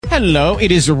Hello,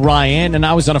 it is Ryan, and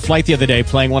I was on a flight the other day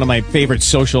playing one of my favorite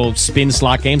social spin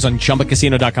slot games on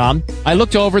ChumbaCasino.com. I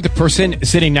looked over at the person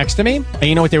sitting next to me, and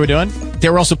you know what they were doing? They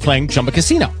were also playing Chumba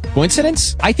Casino.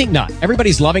 Coincidence? I think not.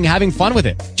 Everybody's loving having fun with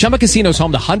it. Chumba Casino is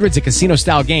home to hundreds of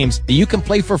casino-style games that you can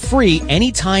play for free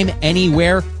anytime,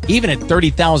 anywhere, even at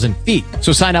 30,000 feet.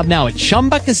 So sign up now at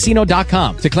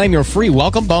ChumbaCasino.com to claim your free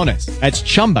welcome bonus. That's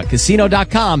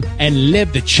ChumbaCasino.com and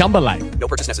live the Chumba life. No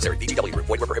purchase necessary. VGW. Void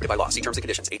where prohibited by law. See terms and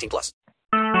conditions. 18+.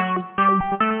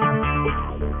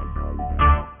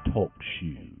 Talk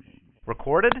shoes.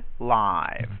 Recorded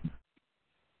live.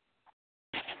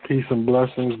 Peace and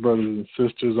blessings, brothers and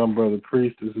sisters. I'm Brother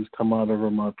Priest. This is Come Out Over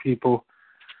My People.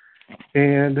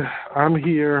 And I'm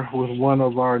here with one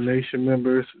of our nation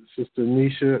members, Sister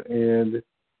Nisha, and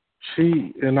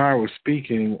she and I were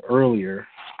speaking earlier,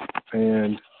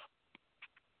 and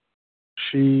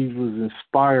she was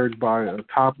inspired by a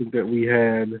topic that we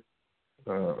had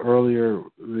earlier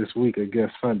this week, I guess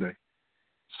Sunday.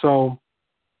 So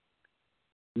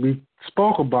we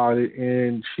spoke about it,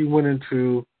 and she went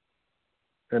into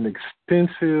an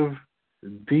extensive,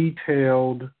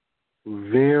 detailed,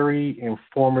 very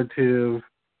informative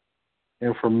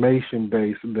information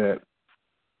base that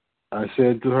I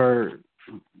said to her,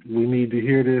 we need to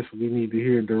hear this. We need to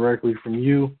hear it directly from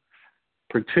you,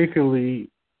 particularly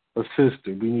a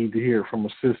sister. We need to hear it from a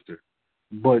sister.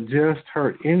 But just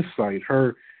her insight,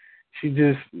 her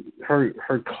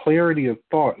clarity of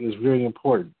thought is very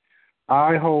important.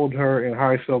 I hold her in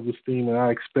high self-esteem, and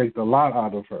I expect a lot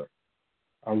out of her.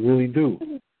 I really do.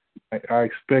 I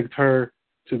expect her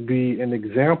to be an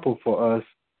example for us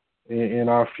in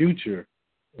our future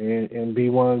and be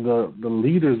one of the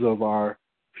leaders of our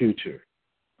future.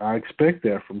 I expect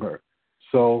that from her.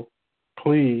 So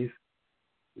please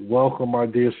welcome our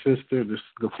dear sister.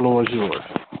 The floor is yours.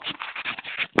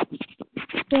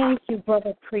 Thank you,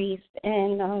 Brother Priest,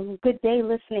 and good day,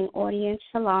 listening audience.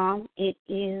 Shalom. It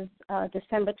is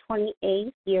December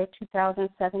 28th, year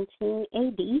 2017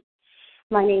 AD.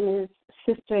 My name is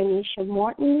Sister Anisha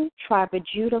Morton, Tribe of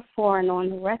Judah, for and on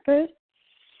the record.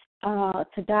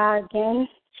 To God again,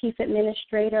 Chief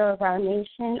Administrator of our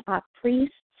nation, our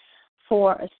priest,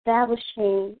 for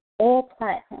establishing all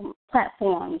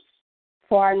platforms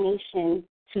for our nation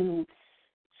to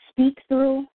speak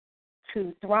through,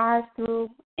 to thrive through,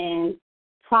 and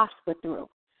prosper through.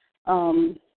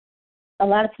 A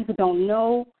lot of people don't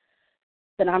know,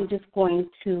 but I'm just going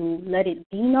to let it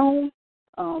be known.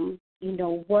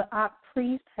 What our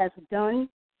priest has done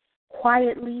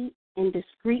quietly and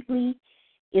discreetly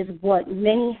is what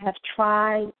many have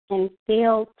tried and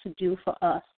failed to do for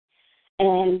us.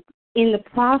 And in the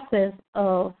process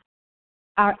of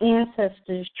our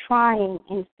ancestors trying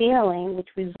and failing, which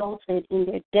resulted in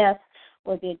their death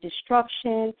or their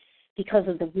destruction because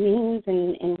of the means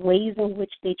and ways in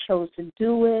which they chose to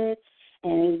do it,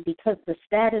 and because of the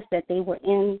status that they were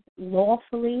in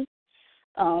lawfully,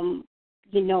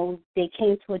 they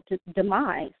came to a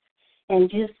demise. And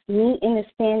just me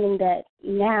understanding that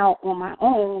now on my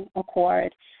own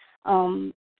accord,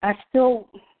 I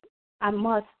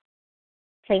must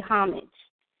pay homage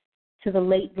to the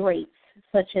late greats,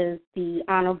 such as the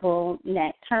Honorable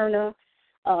Nat Turner,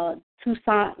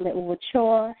 Toussaint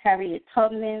Louverture, Harriet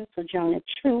Tubman, Sojourner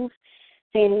Truth,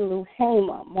 Fannie Lou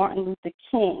Hamer, Martin Luther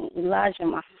King, Elijah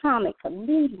Muhammad,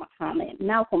 Khalid Muhammad,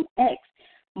 Malcolm X,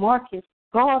 Marcus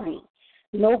Garvey,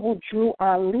 Noble Drew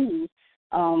Ali,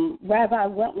 Rabbi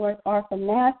Wentworth Arthur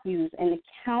Matthews, and the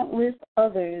countless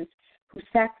others who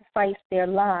sacrificed their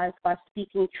lives by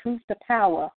speaking truth to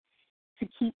power to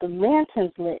keep the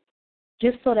lanterns lit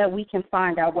just so that we can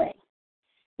find our way.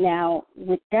 Now,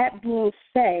 with that being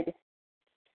said,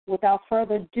 without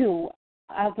further ado,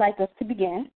 I'd like us to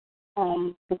begin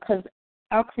because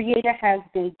our Creator has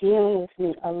been dealing with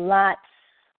me a lot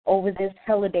over this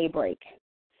holiday break.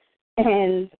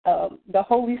 And the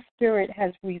Holy Spirit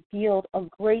has revealed a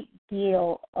great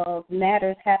deal of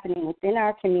matters happening within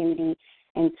our community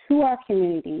and to our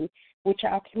community, which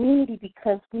our community,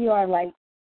 because we are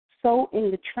so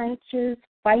in the trenches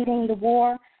fighting the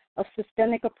war of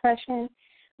systemic oppression,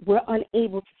 we're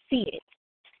unable to see it.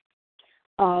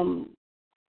 I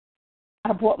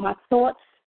brought my thoughts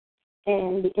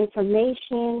and the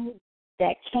information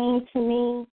that came to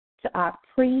me to our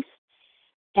priest,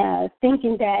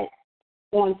 thinking that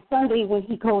on Sunday when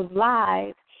he goes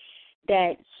live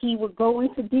that he would go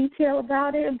into detail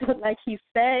about it, but like he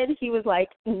said, he was like,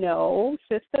 no,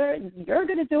 sister, you're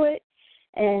going to do it.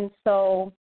 And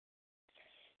so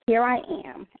here I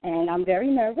am, and I'm very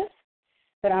nervous,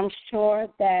 but I'm sure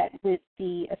that with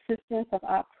the assistance of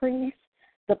our priest,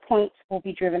 the points will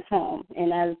be driven home.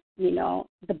 And as you know,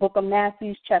 the book of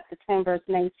Matthew, chapter 10, verse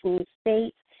 19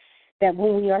 states that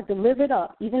when we are delivered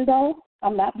up, even though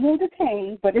I'm not being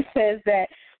detained, but it says that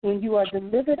when you are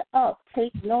delivered up,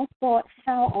 take no thought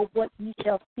how or what ye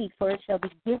shall speak, for it shall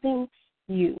be given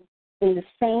you in the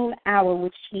same hour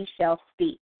which ye shall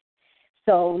speak.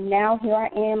 So now here I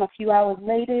am a few hours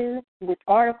later with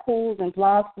articles and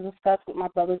blogs to discuss with my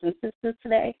brothers and sisters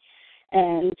today.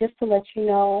 And just to let you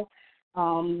know,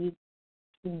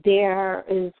 there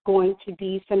is going to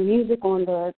be some music on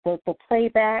the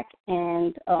playback,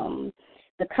 and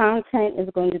the content is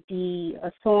going to be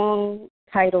a song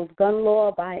titled Gun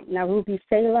Law by Narubi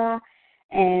Selah,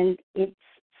 and it's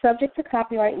subject to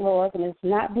copyright laws and is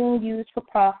not being used for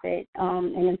profit.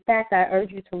 And in fact, I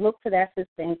urge you to look to that sister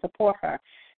and support her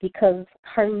because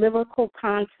her lyrical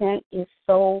content is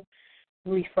so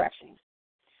refreshing.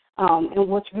 And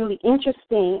what's really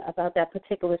interesting about that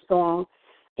particular song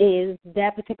is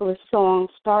that particular song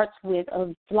starts with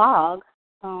a vlog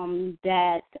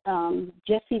that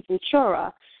Jesse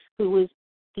Ventura, who was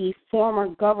the former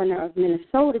governor of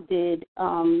Minnesota, did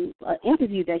an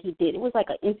interview that he did. It was like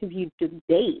an interview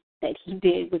debate that he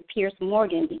did with Pierce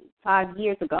Morgan 5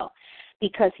 years ago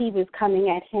because he was coming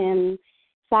at him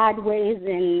sideways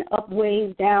and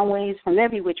upways, downways, from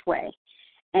every which way.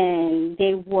 And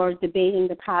they were debating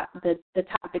the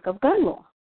topic of gun law.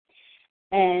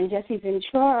 And Jesse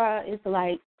Ventura is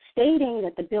like stating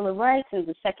that the Bill of Rights and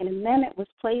the Second Amendment was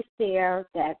placed there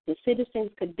that the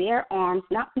citizens could bear arms,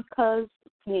 not because,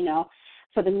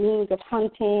 for the means of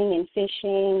hunting and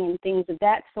fishing and things of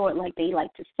that sort, like they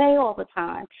like to say all the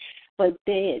time, but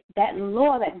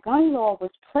that gun law was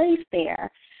placed there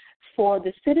for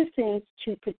the citizens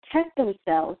to protect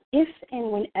themselves if and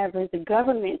whenever the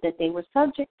government that they were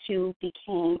subject to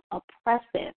became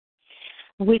oppressive,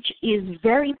 which is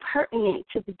very pertinent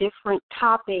to the different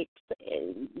topics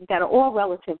that are all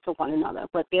relative to one another,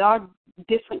 but there are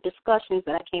different discussions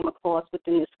that I came across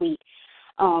within this week.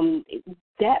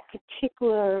 That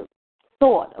particular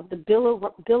thought of the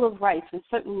Bill of Rights and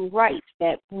certain rights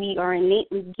that we are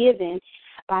innately given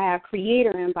by our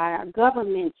Creator and by our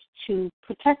governments to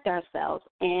protect ourselves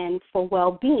and for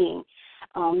well-being,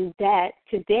 that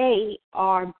today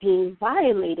are being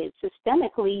violated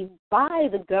systemically by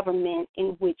the government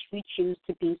in which we choose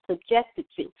to be subjected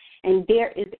to. And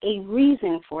there is a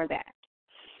reason for that.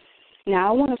 Now,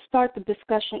 I want to start the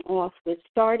discussion off with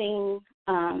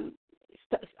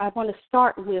I want to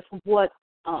start with what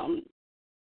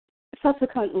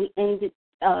subsequently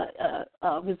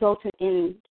resulted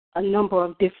in a number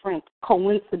of different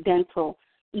coincidental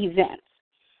events,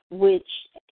 which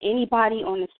anybody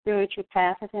on the spiritual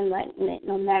path of enlightenment,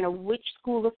 no matter which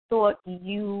school of thought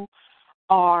you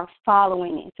are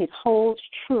following, if it holds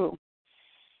true,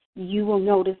 you will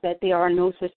notice that there are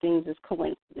no such things as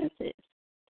coincidences,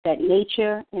 that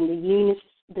nature and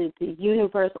the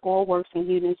universe all works in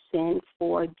unison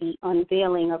for the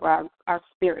unveiling of our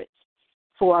spirits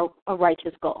for a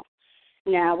righteous goal.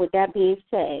 Now, with that being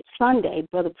said, Sunday,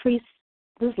 Brother Priest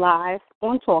was live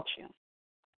on Talk Show,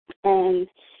 and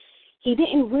he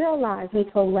didn't realize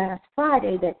until last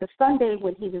Friday that the Sunday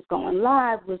when he was going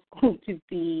live was going to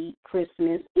be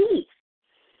Christmas Eve.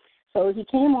 So he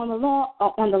came on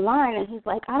the line, and he's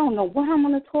like, I don't know what I'm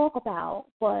going to talk about,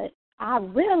 but I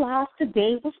realized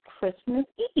today was Christmas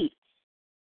Eve.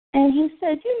 And he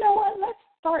said, you know what, let's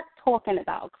start talking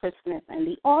about Christmas and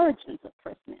the origins of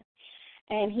Christmas.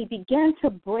 And he began to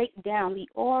break down the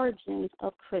origins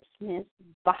of Christmas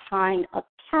behind a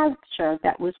culture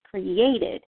that was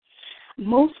created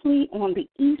mostly on the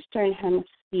Eastern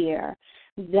Hemisphere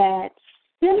that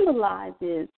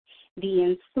symbolizes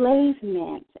the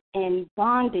enslavement and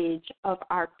bondage of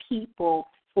our people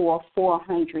for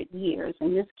 400 years.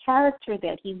 And this character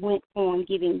that he went on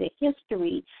giving the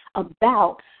history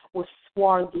about was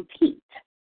Swarthy Pete.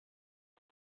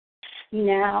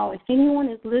 Now, if anyone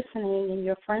is listening and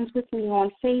you're friends with me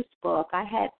on Facebook, I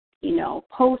had,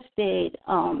 posted,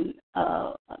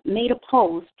 made a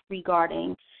post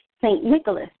regarding St.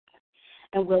 Nicholas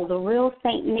and will the real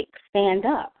St. Nick stand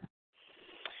up?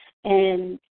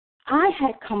 And I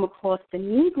had come across the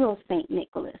Negro St.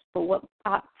 Nicholas, but what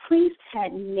our priest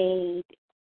had made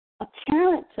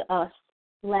apparent to us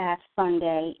last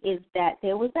Sunday is that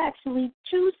there was actually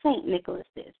two St.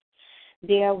 Nicholases.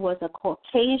 There was a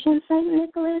Caucasian St.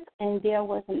 Nicholas and there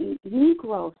was a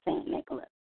Negro St. Nicholas.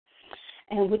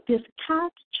 And with this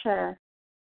capture,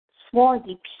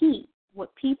 Swarthy Pete,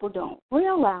 what people don't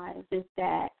realize is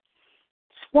that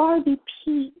Swarthy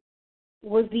Pete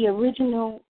was the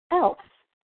original elf.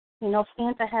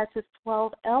 Santa has his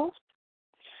 12 elves,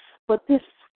 but this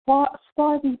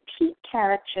Swarthy Pete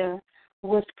character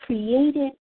was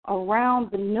created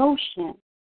around the notion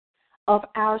of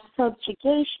our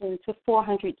subjugation to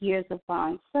 400 years of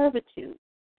bond servitude.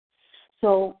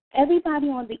 So everybody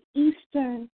on the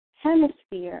Eastern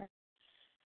Hemisphere,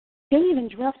 they even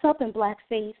dress up in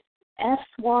blackface as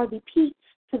Swarthy Pete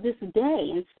to this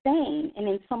day in Spain and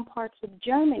in some parts of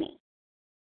Germany,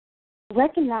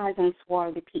 recognizing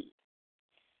Swarthy Pete.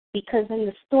 Because in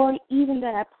the story even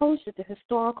that I posted, the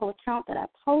historical account that I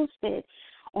posted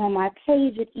on my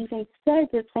page, it even said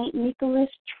that St. Nicholas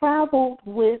traveled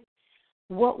with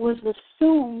what was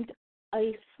assumed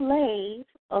a slave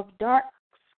of dark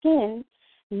skin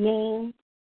named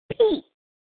Pete.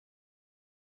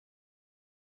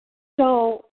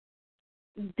 So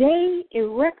they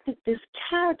erected this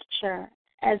caricature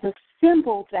as a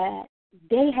symbol that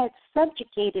they had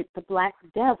subjugated the black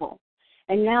devil.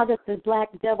 And now that the black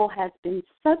devil has been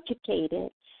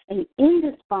subjugated and in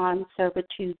this bond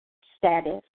servitude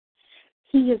status,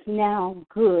 he is now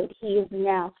good, he is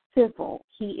now civil,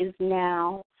 he is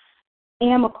now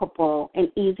amicable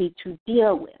and easy to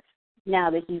deal with now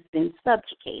that he's been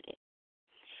subjugated.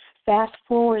 Fast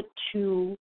forward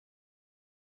to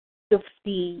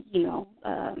the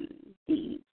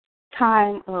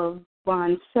time of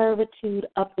bond servitude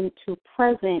up until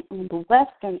present in the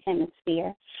Western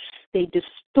Hemisphere. They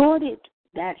distorted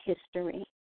that history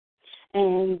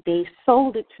and they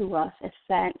sold it to us as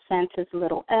Santa's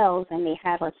little elves, and they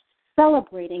have us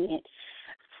celebrating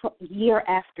it year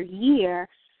after year,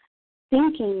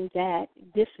 thinking that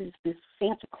this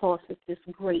Santa Claus is this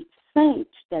great saint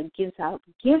that gives out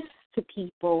gifts to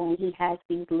people, and he has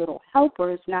these little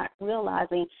helpers, not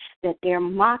realizing that they're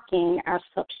mocking our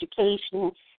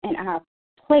subjugation and our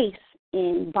place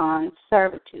in bond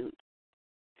servitude.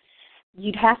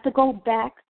 You'd have to go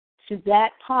back to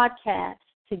that podcast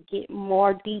to get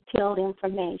more detailed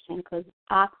information, because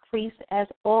our priest, as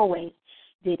always,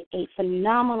 did a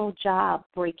phenomenal job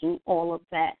breaking all of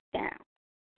that down.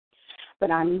 But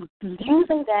I'm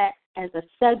using that as a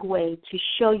segue to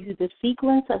show you the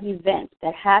sequence of events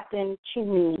that happened to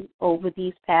me over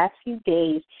these past few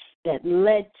days that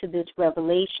led to this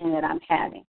revelation that I'm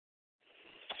having.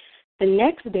 The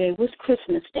next day was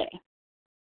Christmas Day.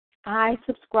 I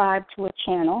subscribed to a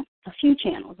few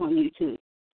channels on YouTube.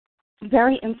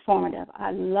 Very informative.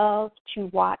 I love to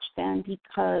watch them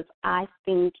because I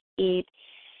think it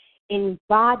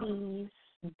embodies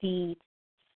the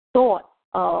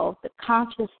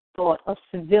conscious thought of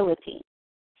civility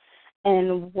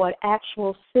and what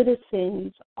actual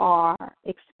citizens are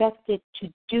expected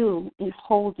to do in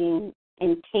holding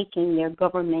and taking their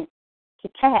government to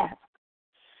task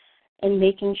and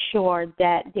making sure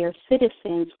that their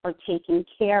citizens are taken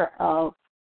care of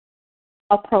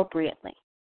appropriately.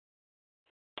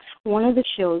 One of the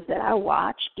shows that I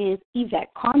watch is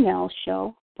Yvette Carmel's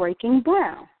show, Breaking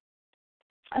Brown.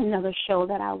 Another show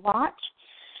that I watch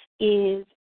is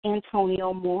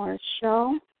Antonio Moore's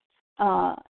show,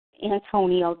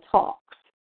 Antonio Talks.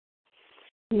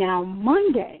 Now,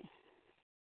 Monday,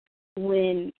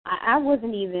 when I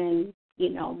wasn't even,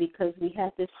 because we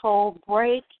had this whole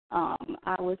break,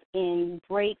 I was in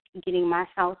break getting my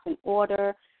house in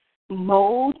order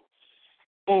mode,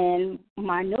 and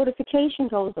my notification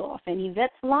goes off, and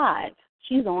Yvette's live.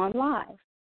 She's on live.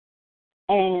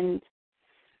 And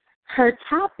her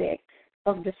topic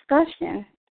of discussion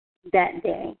that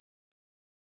day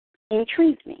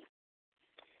intrigued me.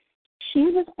 She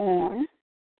was on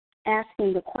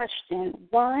asking the question,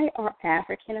 why are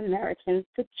African Americans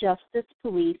the justice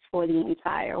police for the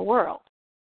entire world?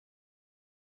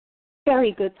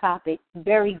 Very good topic,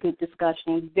 very good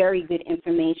discussion, very good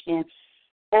information.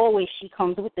 Always she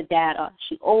comes with the data.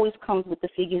 She always comes with the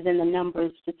figures and the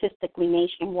numbers statistically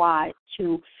nationwide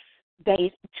to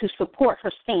support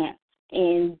her stance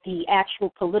in the actual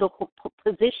political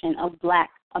position of Black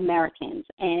Americans.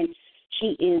 And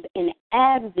she is an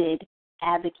avid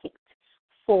advocate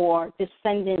for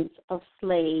descendants of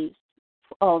slaves,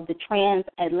 of the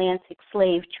transatlantic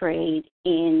slave trade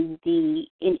in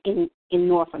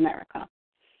North America,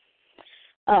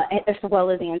 as well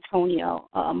as Antonio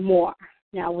Moore.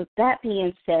 Now, with that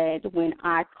being said, when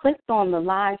I clicked on the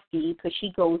live feed, because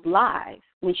she goes live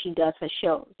when she does her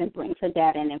shows and brings her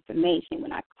data and information,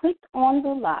 when I clicked on the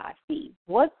live feed,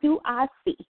 what do I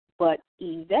see but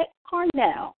Yvette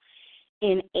Carmel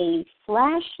in a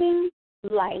flashing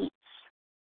light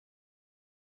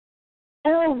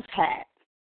elves hat?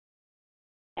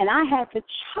 And I had to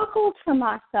chuckle to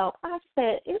myself. I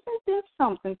said, isn't this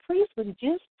something Priest was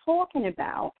just talking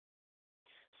about?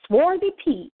 Swarthy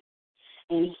Pete.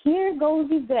 And here goes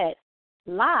Yvette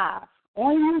live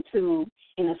on YouTube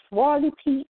in a Swarthy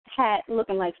Pete hat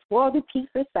looking like Spoiled Pete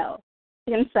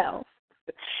himself.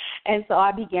 And so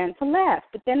I began to laugh.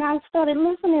 But then I started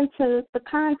listening to the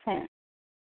content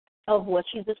of what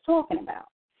she was talking about.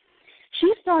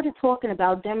 She started talking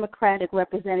about Democratic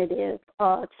Representative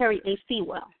Terry A.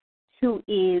 Sewell, who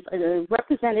is a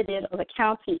representative of a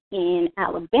county in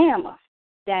Alabama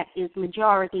that is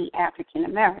majority African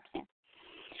American.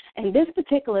 And this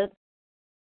particular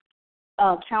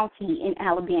county in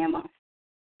Alabama,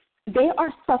 they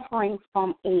are suffering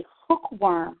from a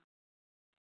hookworm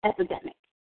epidemic.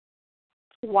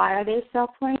 Why are they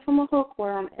suffering from a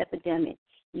hookworm epidemic?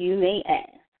 You may ask.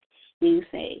 You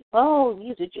say, oh,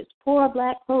 these are just poor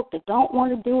black folk that don't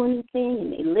want to do anything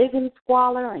and they live in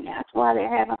squalor and that's why they're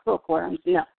having hookworms.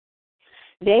 No.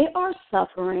 They are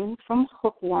suffering from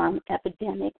hookworm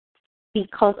epidemic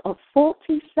because of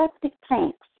faulty septic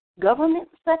tanks, government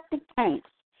septic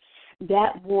tanks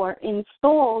that were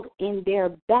installed in their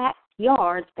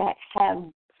backyards that have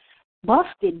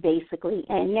busted basically,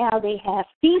 and now they have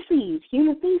feces,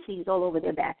 human feces all over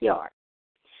their backyard.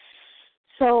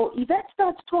 So Yvette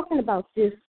starts talking about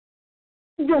this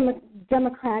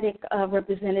Democratic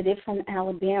representative from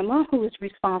Alabama who is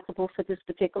responsible for this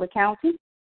particular county.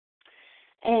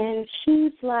 And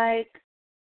she's like,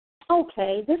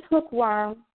 okay, this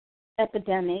hookworm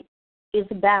epidemic is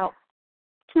about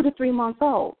 2 to 3 months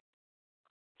old.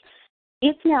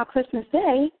 It's now Christmas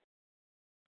Day,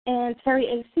 and Terry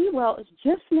A. Sewell is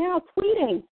just now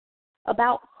tweeting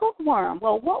about hookworm.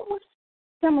 Well, what was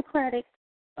Democratic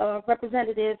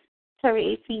Representative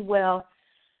Terry A. Sewell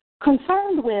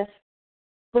concerned with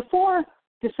before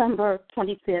December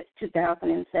 25th,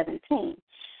 2017?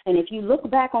 And if you look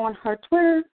back on her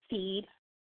Twitter feed,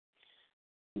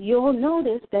 you'll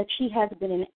notice that she has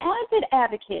been an avid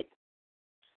advocate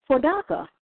for DACA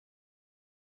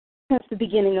since the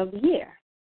beginning of the year,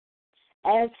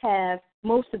 as have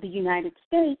most of the United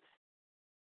States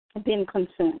been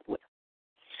consumed with.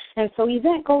 And so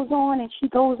Yvette goes on, and she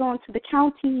goes on to the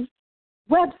county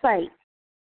website,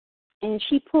 and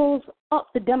she pulls up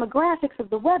the demographics of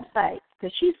the website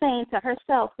because she's saying to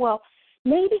herself, well,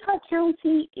 maybe her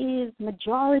county is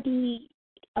majority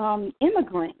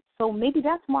immigrant, so maybe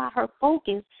that's why her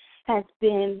focus has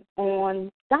been on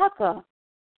DACA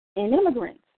and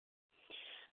immigrants.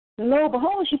 And lo and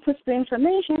behold, she puts the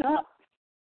information up,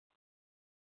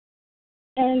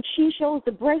 and she shows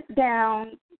the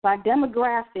breakdown by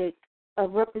demographic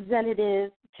of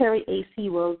Representative Terry A.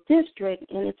 Sewell's district,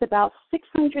 and it's about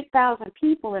 600,000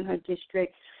 people in her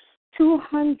district.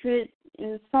 200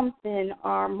 and something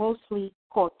are mostly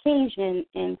Caucasian,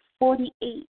 and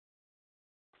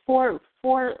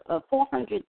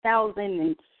 400,000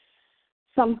 and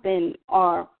something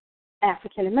are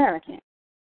African American.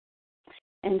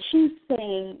 And she's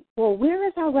saying, well, where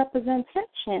is our representation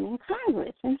in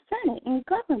Congress, in Senate, in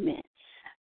government?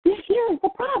 Here's the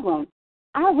problem.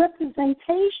 Our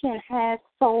representation has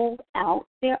sold out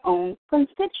their own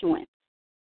constituents.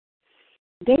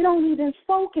 They don't even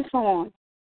focus on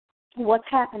what's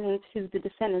happening to the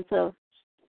descendants of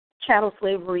chattel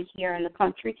slavery here in the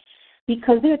country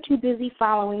because they're too busy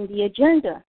following the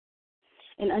agenda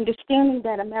and understanding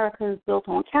that America is built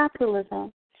on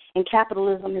capitalism, and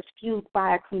capitalism is fueled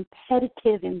by a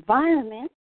competitive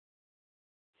environment.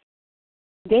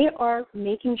 They are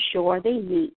making sure they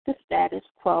meet the status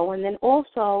quo and then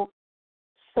also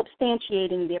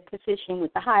substantiating their position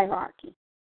with the hierarchy.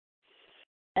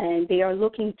 And they are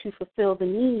looking to fulfill the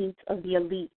needs of the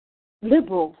elite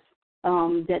liberals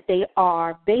that they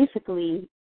are basically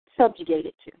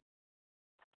subjugated to.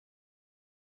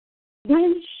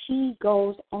 Then she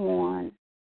goes on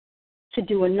to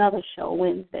do another show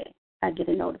Wednesday. I get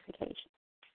a notification.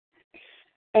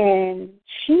 And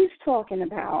she's talking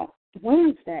about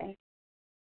Wednesday,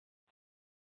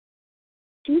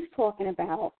 she's talking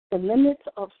about the limits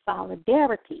of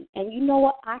solidarity. And you know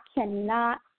what? I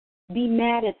cannot be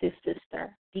mad at this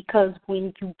sister because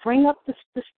when you bring up the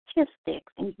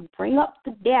statistics and you bring up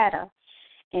the data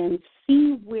and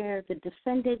see where the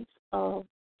descendants of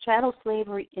chattel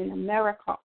slavery in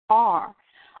America are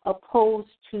opposed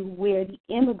to where the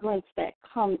immigrants that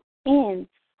come in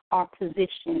are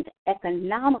positioned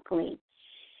economically,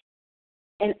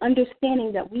 and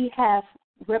understanding that we have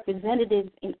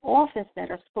representatives in office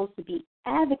that are supposed to be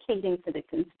advocating for the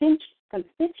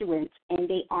constituents, and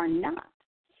they are not.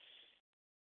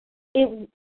 It,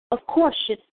 of course,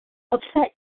 should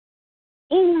upset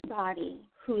anybody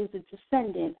who is a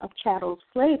descendant of chattel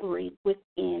slavery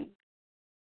within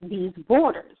these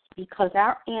borders, because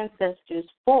our ancestors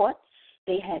fought.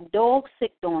 They had dogs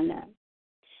sicked on them.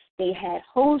 They had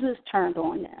hoses turned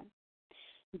on them.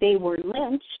 They were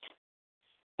lynched.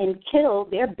 and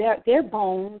killed. Their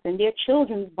bones and their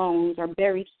children's bones are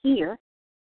buried here.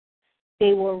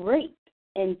 They were raped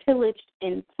and pillaged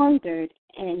and plundered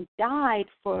and died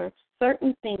for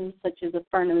certain things such as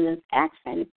affirmative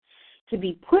action to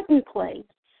be put in place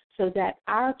so that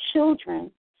our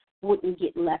children wouldn't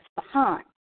get left behind.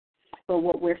 But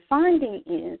what we're finding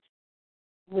is,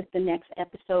 with the next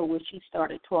episode where she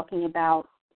started talking about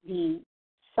the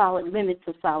solid limits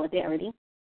of solidarity,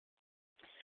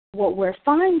 what we're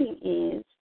finding is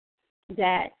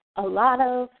that a lot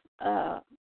of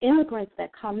immigrants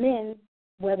that come in,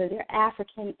 whether they're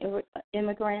African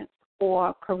immigrants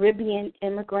or Caribbean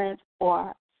immigrants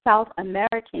or South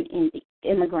American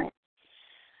immigrants,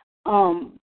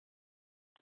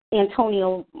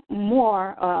 Antonio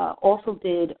Moore also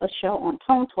did a show on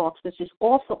Tone Talks, which is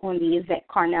also on the Yvette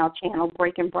Carnell channel,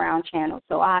 Breaking Brown channel.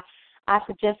 So I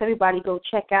suggest everybody go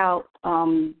check out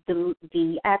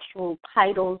the actual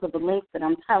titles of the links that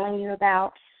I'm telling you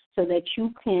about so that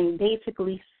you can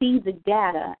basically see the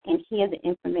data and hear the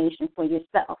information for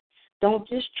yourself. Don't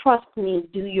just trust me,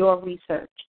 do your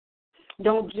research.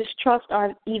 Don't just trust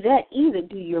our Yvette either,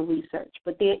 do your research.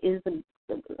 But there is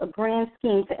a grand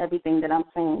scheme to everything that I'm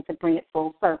saying to bring it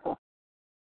full circle.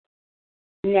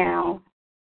 Now,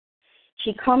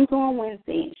 she comes on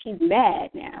Wednesday and she's mad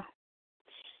now.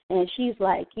 And she's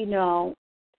like,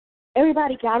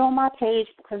 everybody got on my page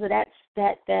because of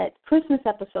that Christmas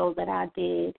episode that I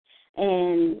did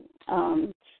and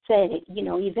said,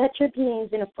 Yvette, you're being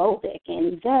xenophobic,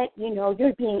 and Yvette,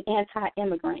 you're being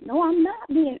anti-immigrant. No, I'm not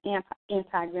being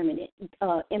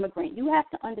anti-immigrant. You have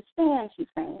to understand, she's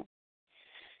saying,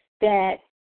 that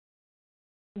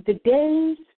the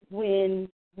days when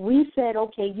we said,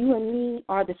 okay, you and me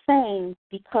are the same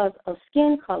because of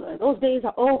skin color, those days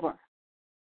are over.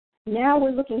 Now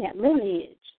we're looking at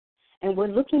lineage, and we're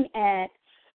looking at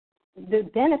the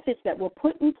benefits that were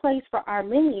put in place for our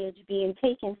lineage being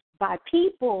taken by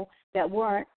people that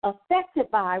weren't affected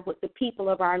by what the people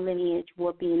of our lineage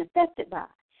were being affected by.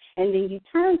 And then you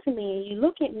turn to me and you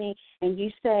look at me and you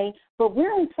say, but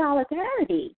we're in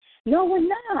solidarity. No, we're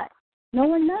not. No,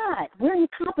 we're not. We're in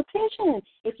competition.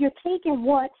 If you're taking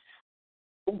what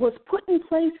was put in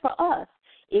place for us,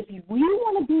 if you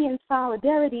want to be in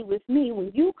solidarity with me,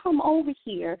 when you come over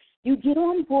here, you get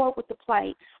on board with the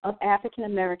plight of African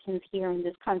Americans here in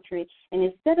this country. And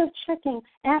instead of checking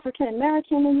African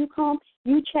American when you come,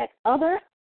 you check other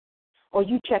or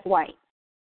you check white.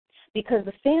 Because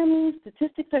the families,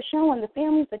 statistics are showing the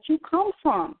families that you come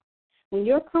from, when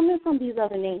you're coming from these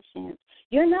other nations,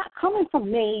 you're not coming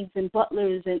from maids and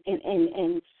butlers and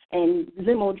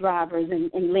limo drivers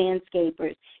and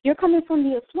landscapers. You're coming from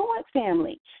the affluent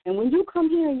family. And when you come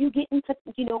here and you get into,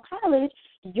 college,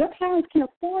 your parents can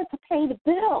afford to pay the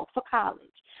bill for college.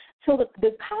 So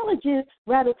the colleges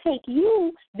rather take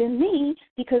you than me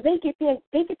because they get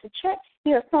to check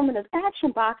their affirmative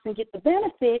action box and get the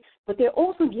benefit, but they're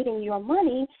also getting your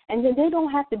money, and then they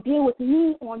don't have to deal with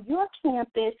me on your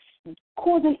campus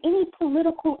causing any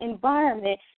political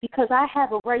environment because I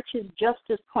have a righteous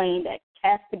justice claim that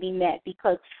has to be met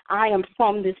because I am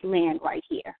from this land right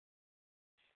here.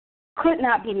 Could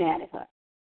not be mad at her.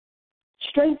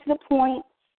 Straight to the point,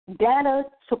 data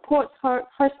supports her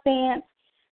stance,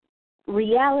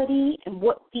 reality and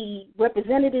what the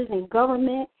representatives in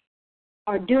government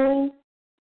are doing.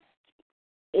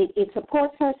 It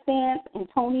supports her stance.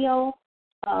 Antonio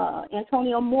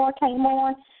Moore came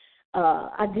on.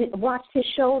 I did watch his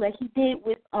show that he did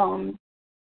with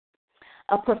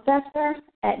a professor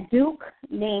at Duke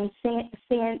named Sandy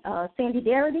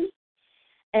Darity,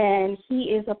 and he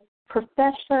is a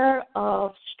professor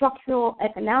of structural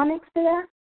economics there,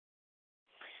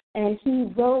 and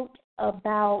he wrote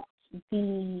about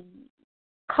the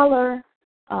color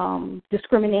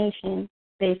discrimination,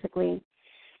 basically,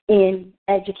 in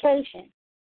education.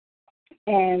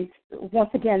 And once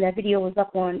again, that video was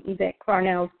up on Yvette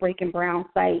Carnell's Breaking Brown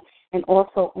site and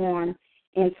also on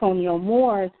Antonio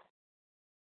Moore's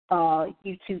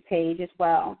YouTube page as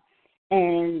well.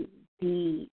 And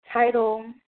the title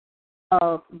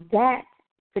of that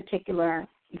particular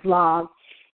vlog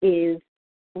is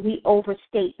 "We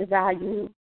Overstate the Value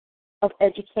of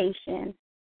Education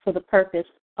for the Purpose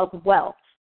of Wealth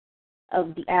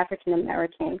of the African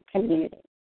American Community."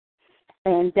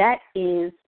 And that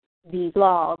is the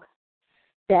vlog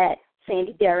that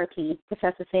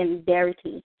Professor Sandy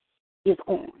Darity is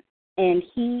on. And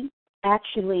he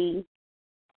actually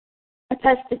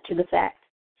attested to the fact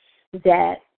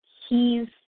that he's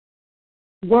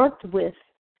worked with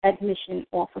admission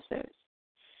officers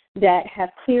that have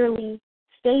clearly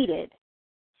stated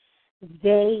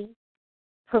they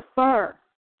prefer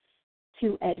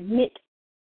to admit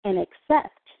and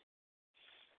accept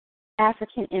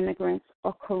African immigrants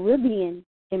or Caribbean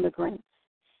immigrants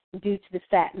due to the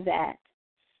fact that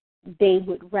they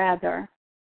would rather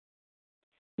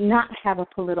not have a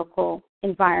political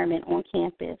environment on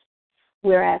campus,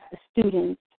 whereas the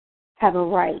students have a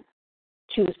right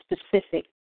to a specific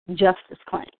justice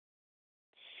claim.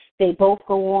 They both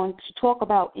go on to talk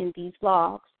about in these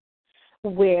logs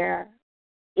where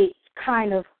it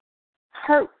kind of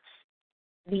hurts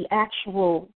the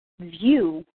actual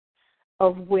view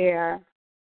of where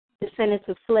descendants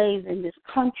of slaves in this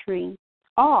country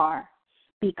are,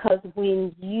 because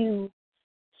when you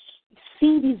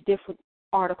see these different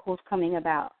articles coming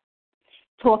about,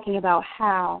 talking about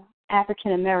how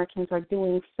African Americans are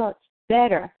doing so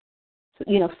better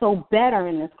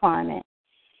in this climate,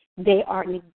 they are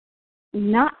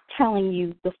not telling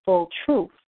you the full truth.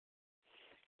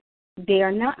 They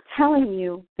are not telling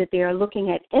you that they are looking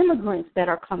at immigrants that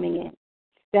are coming in,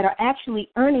 that are actually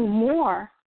earning more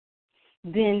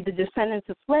than the descendants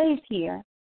of slaves here,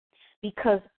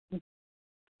 because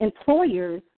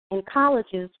employers and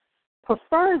colleges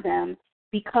prefer them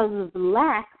because of the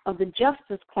lack of the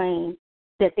justice claim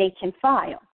that they can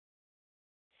file.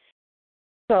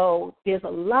 So there's a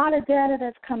lot of data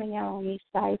that's coming out on these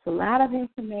sites, a lot of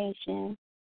information,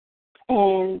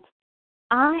 and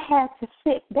I had to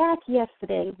sit back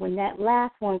yesterday when that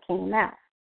last one came out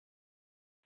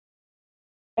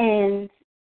and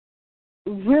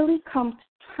really come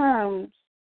to terms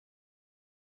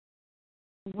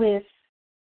with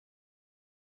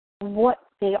what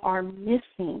they are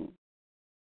missing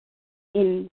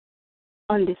in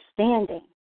understanding.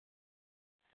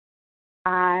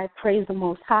 I praise the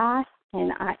Most High,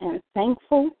 and I am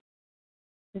thankful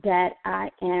that I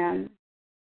am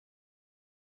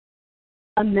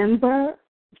a member of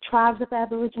Tribes of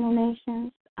Aboriginal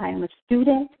Nations. I am a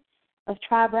student of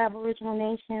Tribe of Aboriginal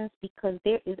Nations, because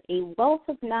there is a wealth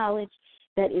of knowledge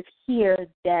that is here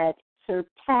that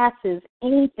surpasses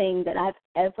anything that I've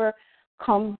ever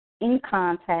come in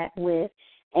contact with,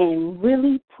 and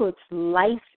really puts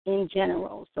life in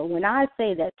general. So when I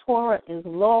say that Torah is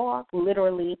law,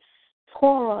 literally,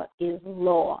 Torah is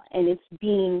law, and it's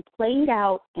being played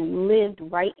out and lived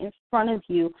right in front of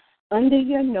you, under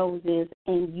your noses,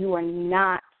 and you are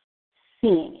not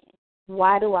seeing it.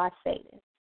 Why do I say this?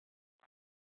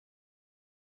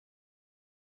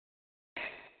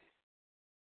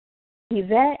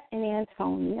 Yvette and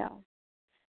Antonio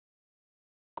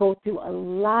go through a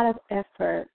lot of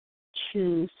effort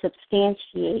to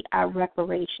substantiate our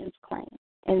reparations claim,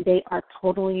 and they are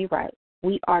totally right.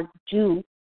 We are due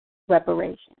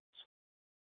reparations.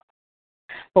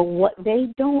 But what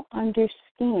they don't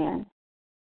understand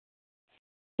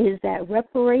is that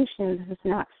reparations is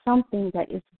not something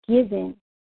that is given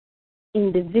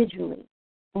individually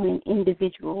on an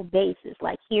individual basis,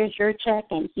 like here's your check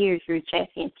and here's your check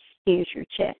and here's your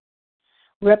check.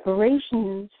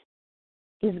 Reparations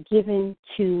is given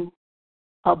to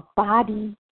a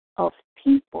body of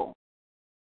people,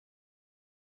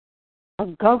 a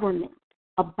government,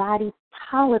 a body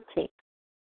politic,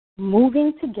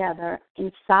 moving together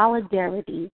in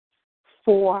solidarity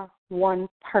for one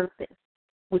purpose,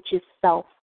 which is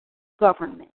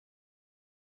self-government.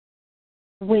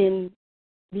 When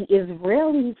the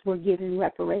Israelis were given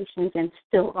reparations and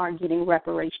still are getting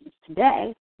reparations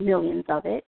today, millions of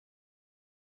it,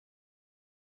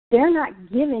 they're not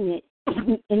giving it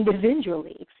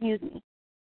individually,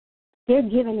 They're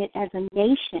giving it as a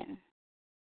nation.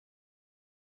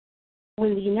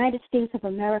 When the United States of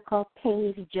America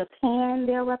pays Japan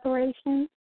their reparations,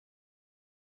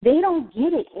 they don't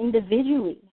get it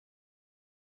individually.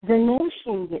 The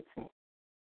nation gets it.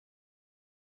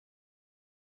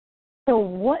 So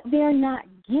what they're not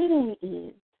getting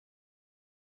is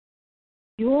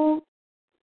your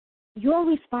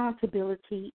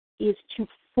responsibility is to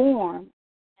form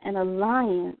an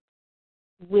alliance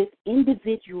with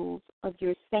individuals of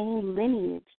your same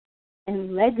lineage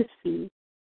and legacy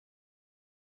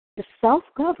to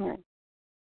self-govern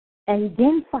and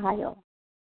then file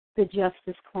the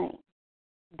justice claim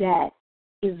that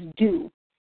is due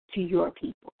to your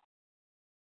people.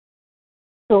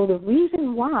 So the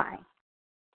reason why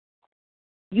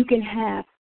you can have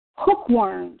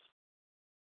hookworms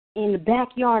in the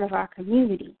backyard of our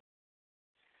community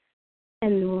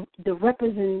and the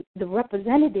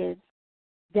representatives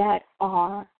that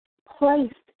are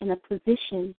placed in a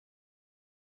position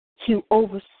to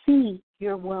oversee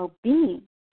your well-being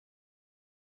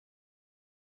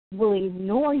will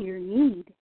ignore your need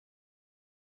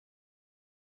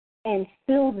and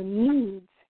fill the needs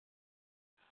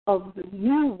of the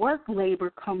new work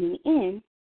labor coming in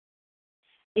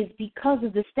is because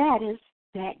of the status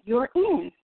that you're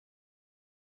in.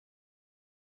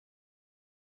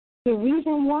 The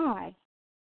reason why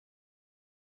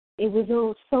it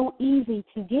was so easy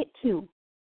to get to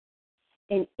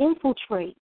and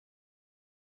infiltrate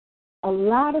a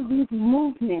lot of these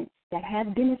movements that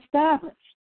have been established.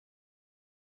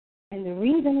 And the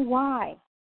reason why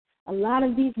a lot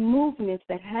of these movements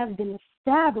that have been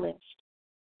established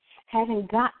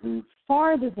haven't gotten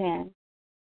farther than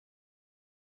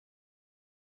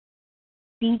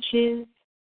speeches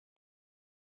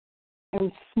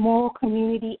and small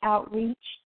community outreach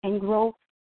and growth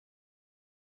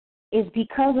is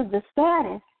because of the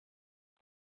status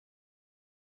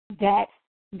that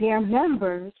their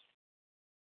members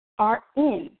are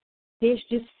in. There's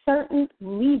just certain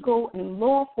legal and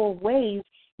lawful ways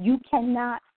you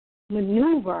cannot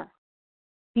maneuver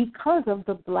because of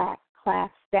the black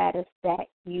class status that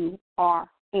you are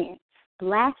in.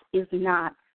 Black is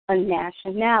not a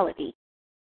nationality.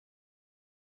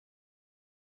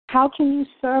 How can you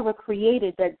serve a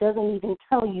creator that doesn't even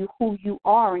tell you who you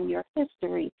are in your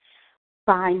history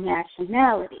by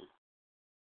nationality?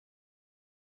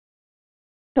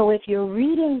 So if you're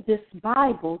reading this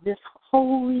Bible, this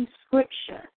holy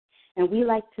scripture, and we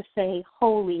like to say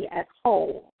holy as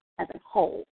whole,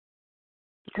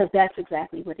 because that's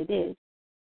exactly what it is.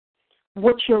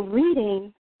 What you're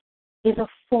reading is a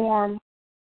form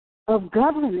of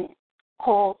government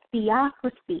called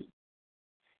theocracy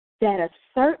that a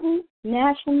certain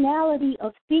nationality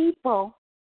of people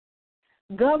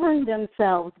govern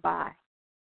themselves by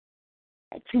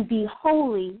to be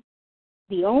holy,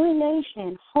 the only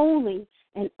nation holy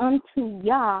and unto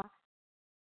Yah,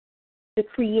 the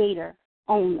Creator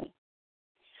only.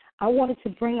 I wanted to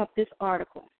bring up this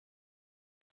article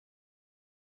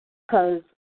because,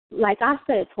 like I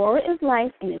said, Torah is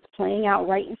life and it's playing out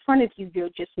right in front of you. You're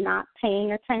just not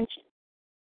paying attention.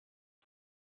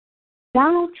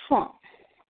 Donald Trump,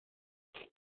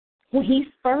 when he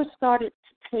first started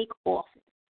to take office,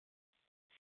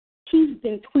 he's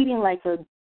been tweeting like an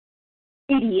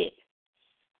idiot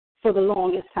for the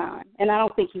longest time, and I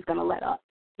don't think he's going to let up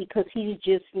because he's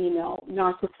just,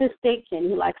 narcissistic and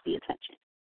he likes the attention.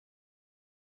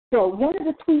 So one of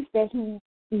the tweets that he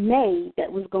made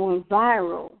that was going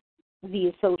viral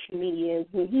via social media is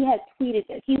when he had tweeted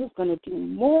that he was going to do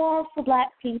more for black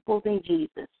people than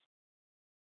Jesus.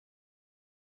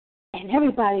 And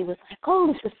everybody was like, oh,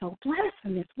 this is so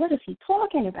blasphemous. What is he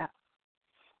talking about?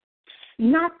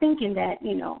 Not thinking that,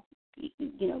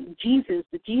 Jesus,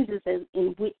 the Jesus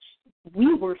in which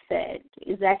we were fed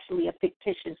is actually a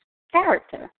fictitious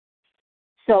character.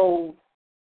 So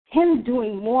him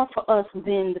doing more for us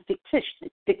than the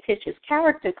fictitious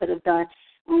character could have done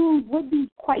would be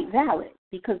quite valid,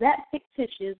 because that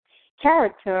fictitious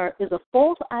character is a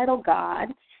false idol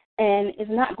god and is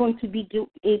not going to be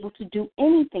able to do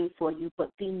anything for you.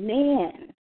 But the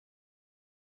man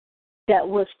that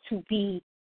was to be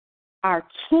our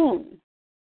king,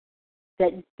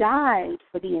 that died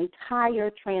for the entire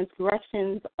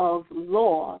transgressions of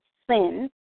law,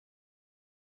 sin,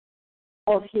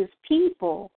 of his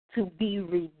people to be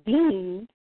redeemed.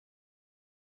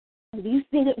 These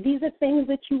are things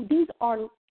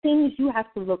things you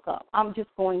have to look up. I'm just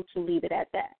going to leave it at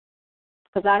that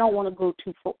because I don't want to go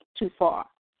too far.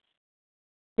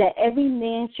 That every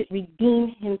man should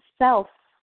redeem himself.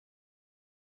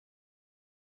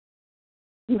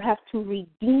 You have to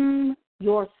redeem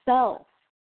yourself.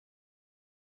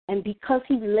 And because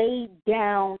he laid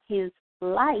down his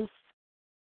life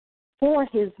for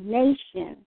his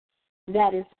nation,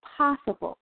 that is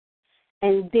possible.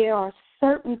 And there are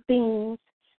certain things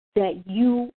that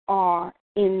you are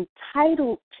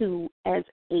entitled to as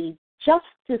a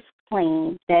justice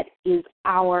claim that is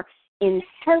our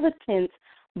inheritance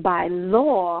by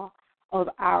law of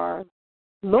our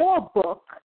law book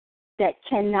that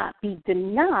cannot be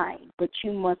denied, but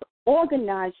you must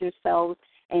organize yourselves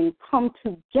and come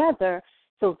together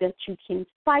so that you can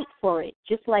fight for it,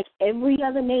 just like every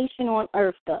other nation on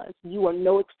earth does. You are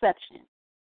no exception.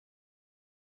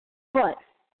 But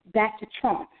back to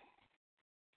Trump.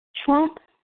 Trump,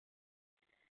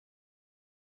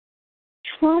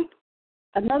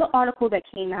 another article that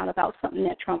came out about something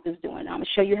that Trump is doing. I'm going to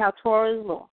show you how Torah is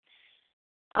law.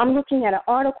 I'm looking at an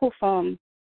article from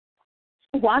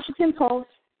Washington Post,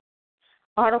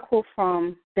 article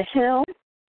from The Hill,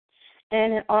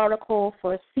 and an article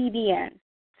for CBN,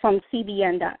 from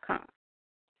CBN.com.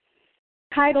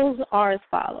 Titles are as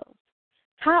follows.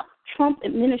 Top Trump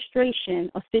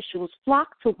administration officials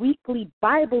flock to weekly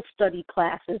Bible study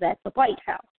classes at the White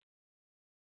House.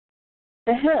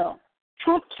 The Hill.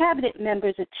 Trump cabinet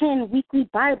members attend weekly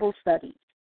Bible studies.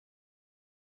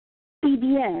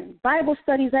 CBN, Bible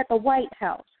studies at the White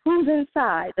House. Who's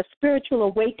inside? The Spiritual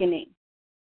Awakening.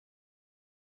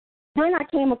 Then I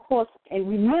came across and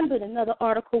remembered another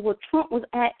article where Trump was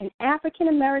at an African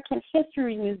American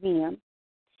History Museum,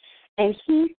 and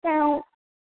he found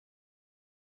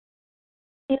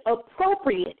it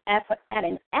appropriate at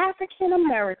an African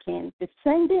American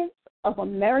descendant of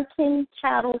American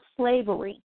chattel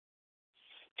slavery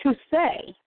to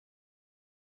say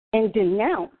and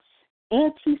denounce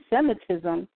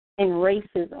anti-Semitism and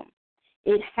racism.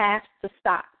 It has to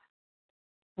stop.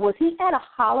 Was he at a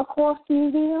Holocaust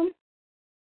museum?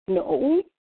 No.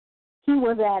 He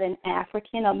was at an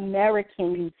African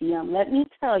American museum. Let me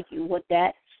tell you what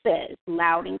that says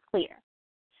loud and clear.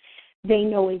 They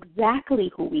know exactly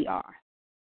who we are.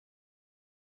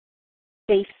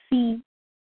 They see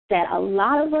that a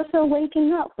lot of us are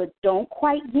waking up but don't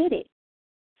quite get it.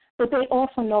 But they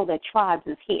also know that tribes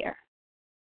is here.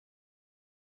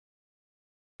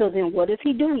 So then what does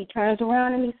he do? He turns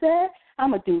around and he says,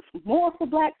 I'm going to do more for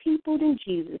black people than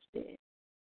Jesus did.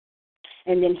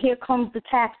 And then here comes the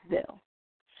tax bill.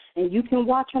 And you can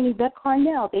watch on Yvette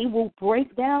Carnell. They will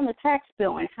break down the tax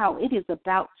bill and how it is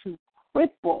about to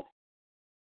cripple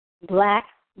black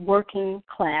working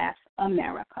class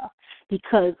America.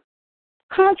 Because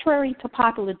contrary to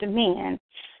popular demand,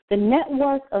 the net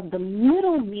worth of the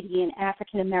middle median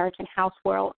African American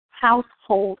household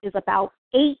is about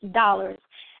 $8.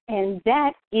 And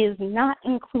that is not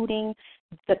including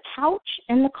the couch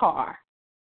and the car,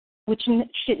 which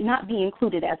should not be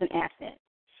included as an asset.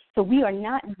 So we are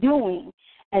not doing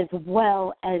as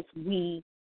well as we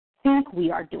think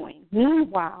we are doing.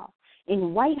 Meanwhile,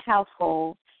 in white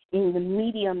households, in the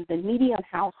medium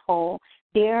household,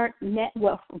 their net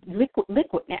wealth,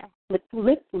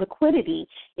 liquidity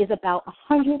is about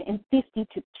 $150,000 to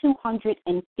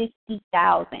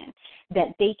 $250,000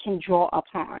 that they can draw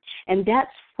upon, and that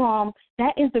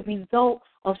is the result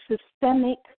of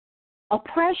systemic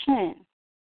oppression.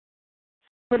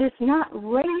 But it's not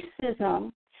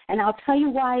racism, and I'll tell you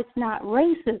why it's not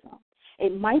racism.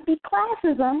 It might be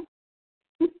classism.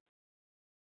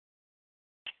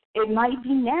 It might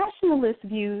be nationalist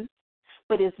views,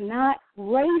 but it's not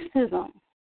racism.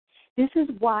 This is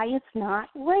why it's not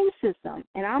racism.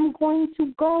 And I'm going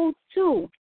to go to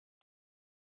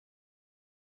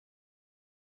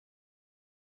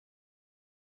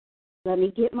let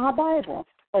me get my Bible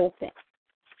open.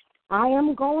 I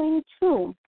am going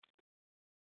to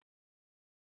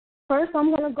first I'm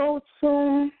going to go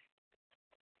to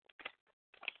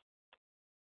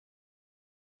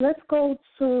let's go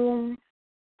to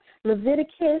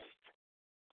Leviticus.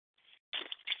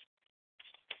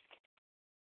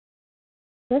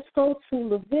 Let's go to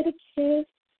Leviticus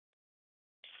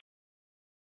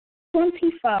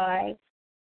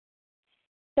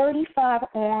 25:35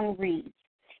 on reads.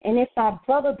 And if thy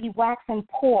brother be waxen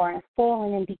poor and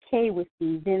fallen in decay with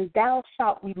thee, then thou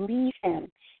shalt relieve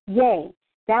him. Yea,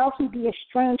 thou he be a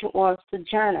stranger or a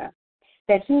sojourner,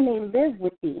 that he may live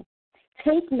with thee.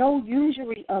 Take no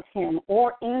usury of him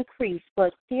or increase,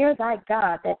 but fear thy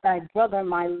God, that thy brother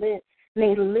may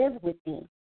live with thee.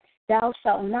 Thou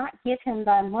shalt not give him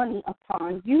thy money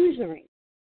upon usury,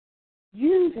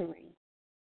 nor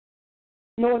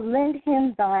lend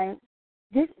him thy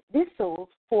thistles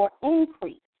for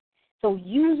increase. So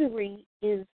usury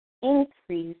is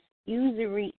increase.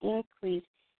 Usury increase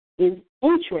is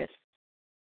interest.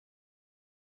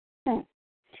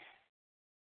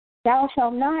 Thou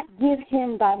shalt not give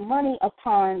him thy money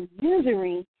upon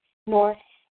usury, nor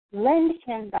lend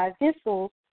him thy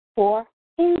thistles for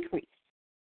increase.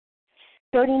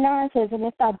 39 says, and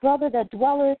if thy brother that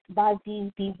dwelleth by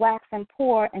thee be waxen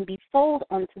poor and be sold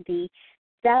unto thee,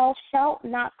 thou shalt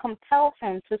not compel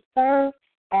him to serve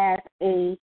as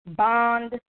a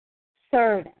bond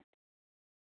servant.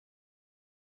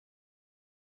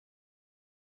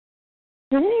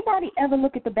 Did anybody ever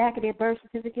look at the back of their birth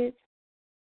certificates?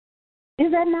 Is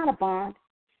that not a bond?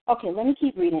 Okay, let me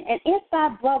keep reading. And if thy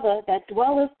brother that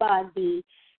dwelleth by thee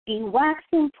be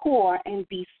waxen poor and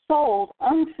be sold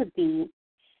unto thee,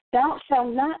 thou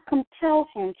shalt not compel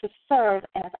him to serve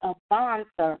as a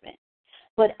bondservant,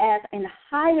 but as an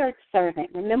hired servant.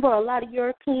 Remember, a lot of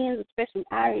Europeans, especially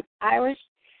Irish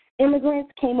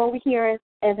immigrants, came over here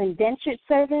as indentured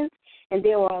servants, and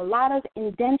there were a lot of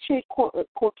indentured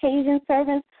Caucasian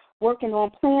servants working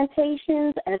on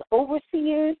plantations as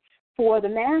overseers for the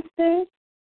masters.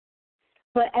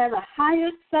 But as a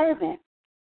hired servant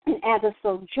and as a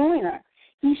sojourner,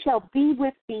 he shall be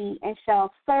with thee and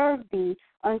shall serve thee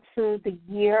unto the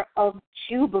year of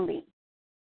Jubilee.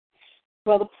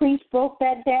 Brother Priest broke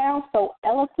that down so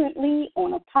eloquently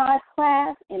on a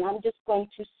podcast, and I'm just going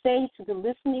to say to the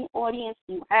listening audience,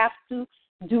 you have to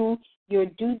do your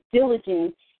due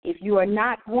diligence. If you are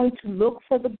not going to look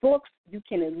for the books, you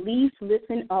can at least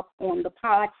listen up on the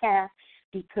podcast,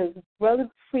 because Brother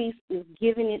Priest is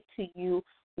giving it to you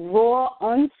raw,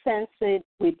 uncensored,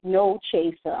 with no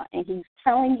chaser, and he's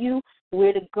telling you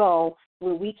where to go,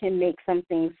 where we can make some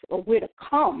things, or where to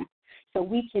come so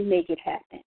we can make it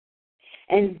happen.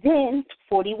 And then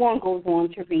 41 goes on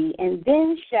to read, and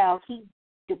then shall he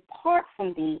depart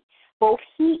from thee, both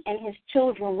he and his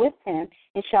children with him,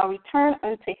 and shall return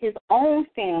unto his own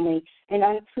family, and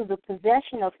unto the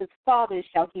possession of his fathers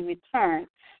shall he return.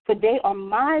 For they are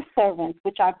my servants,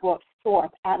 which I brought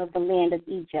forth out of the land of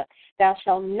Egypt. Thou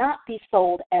shalt not be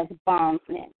sold as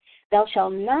bondsman. Thou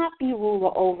shalt not be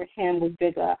ruler over him with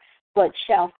vigor, but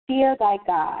shalt fear thy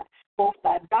God. Both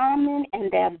thy bondmen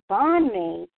and thy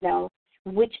bondmaids,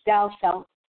 which thou shalt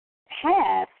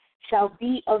have, shall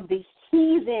be of the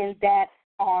heathen that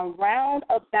are round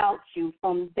about you.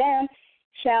 From them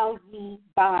shall ye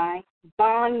buy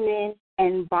bondmen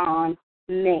and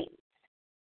bondmaids.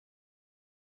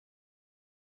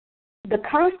 The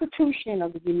Constitution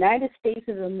of the United States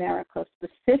of America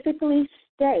specifically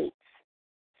states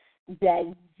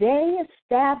that they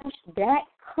established that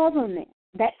covenant,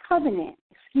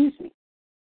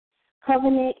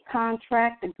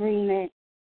 contract, agreement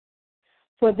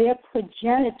for their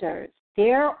progenitors,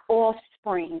 their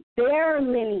offspring, their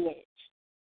lineage.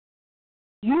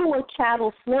 You were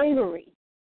chattel slavery.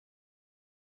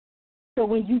 So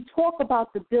when you talk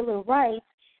about the Bill of Rights,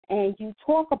 and you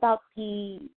talk about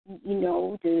the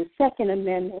Second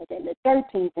Amendment and the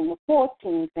 13th and the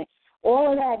 14th and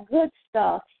all of that good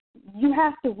stuff, you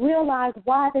have to realize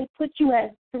why they put you as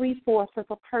 3/4 of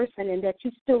a person and that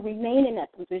you still remain in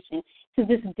that position to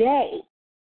this day.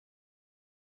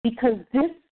 Because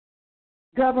this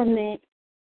government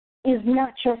is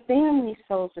not your family,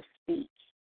 so to speak.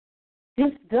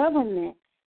 This government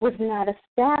was not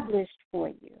established for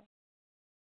you.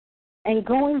 And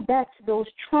going back to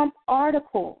those Trump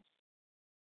articles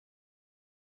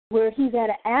where he's at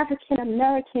an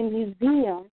African-American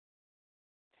museum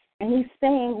and he's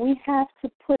saying we have to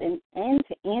put an end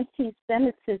to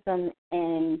anti-Semitism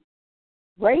and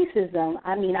racism.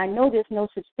 I mean, I know there's no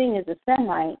such thing as a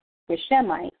Semite for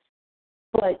Shemites,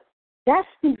 but that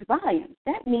speaks volumes.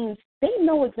 That means they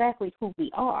know exactly who we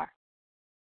are.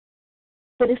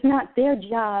 But it's not their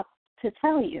job to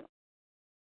tell you.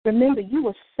 Remember, you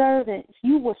were servants.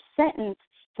 You were sentenced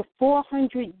to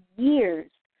 400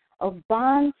 years of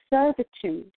bond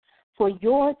servitude for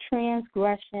your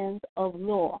transgressions of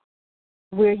law,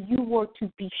 where you were to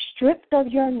be stripped of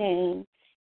your name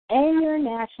and your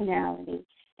nationality,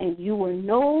 and you were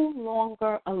no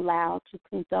longer allowed to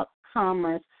conduct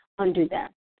commerce under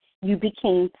them. You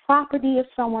became property of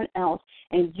someone else,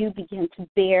 and you began to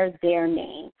bear their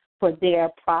name for their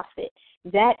profit.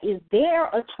 That is their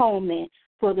atonement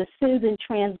for the sins and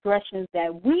transgressions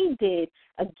that we did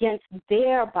against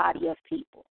their body of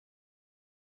people.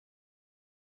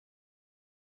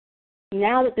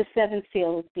 Now that the seventh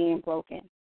seal is being broken,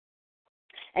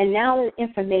 and now that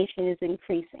information is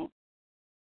increasing,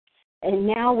 and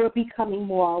now we're becoming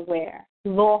more aware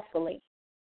lawfully,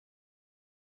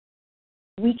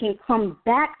 we can come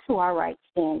back to our right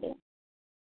standing,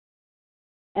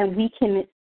 and we can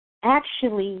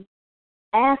actually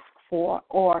ask for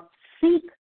or seek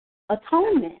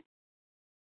atonement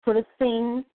for the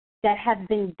things that have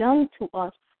been done to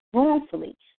us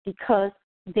wrongfully, because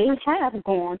they have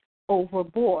gone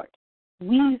overboard.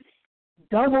 We've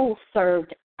double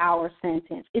served our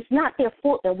sentence. It's not their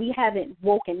fault that we haven't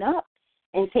woken up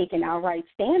and taken our right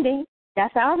standing.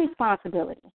 That's our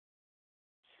responsibility.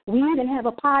 We even have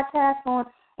a podcast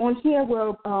on here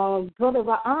where Brother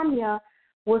Ra'anya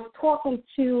was talking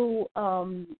to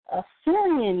a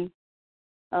Syrian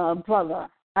brother,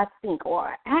 I think, or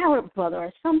an Arab brother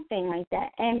or something like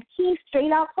that. And he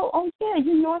straight out told, oh, yeah,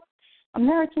 you North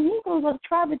American Negroes are the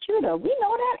tribe of Judah. We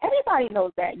know that. Everybody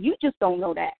knows that. You just don't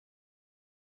know that.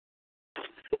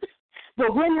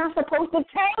 But we're not supposed to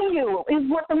tell you, is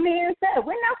what the man said.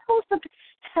 We're not supposed to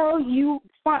tell you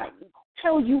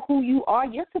who you are.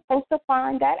 You're supposed to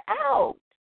find that out.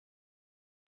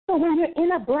 So when you're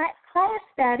in a black class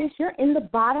status, you're in the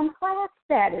bottom class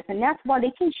status, and that's why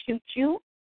they can shoot you,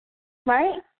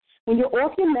 right? When you're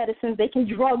off your medicines, they can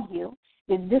drug you.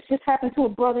 This just happened to a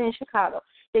brother in Chicago.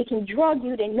 They can drug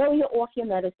you. They know you're off your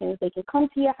medicines. They can come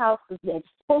to your house because they're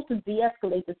supposed to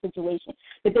de-escalate the situation.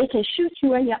 But they can shoot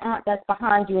you and your aunt that's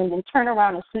behind you and then turn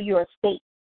around and sue your estate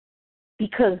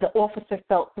because the officer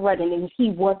felt threatened and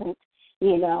he wasn't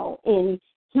and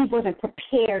he wasn't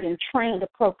prepared and trained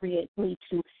appropriately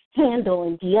to handle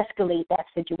and de-escalate that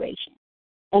situation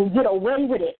and get away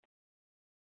with it.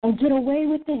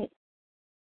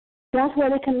 That's where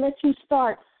they can let you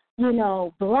start,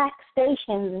 black stations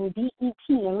and BET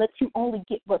and let you only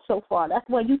get but so far. That's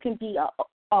where you can be a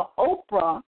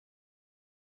Oprah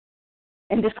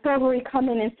and Discovery come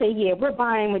in and say, yeah, we're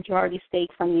buying majority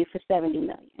stake from you for $70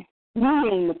 million. You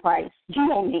name the price. You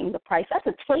don't name the price. That's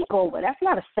a takeover. That's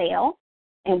not a sale.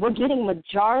 And we're getting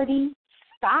majority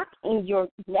stock in your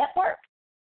network.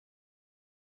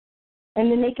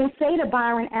 And then they can say to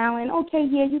Byron Allen, okay,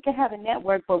 yeah, you can have a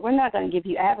network, but we're not going to give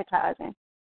you advertising.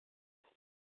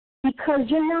 Because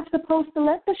you're not supposed to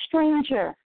let the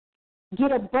stranger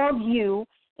get above you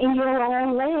in your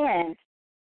own land.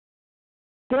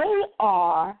 They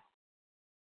are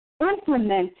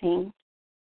implementing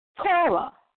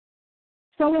Torah.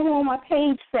 Someone on my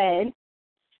page said,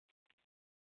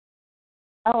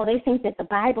 they think that the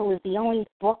Bible is the only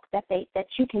book that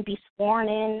you can be sworn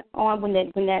in on when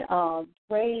that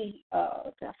Ray,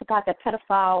 I forgot that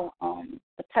pedophile,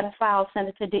 the pedophile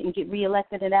senator didn't get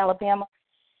reelected in Alabama.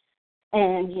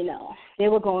 And, they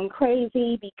were going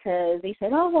crazy because they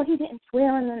said, he didn't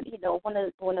swear in,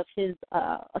 one of his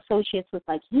associates was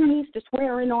like, he needs to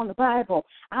swear in on the Bible.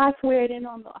 I swear in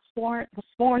on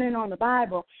sworn in on the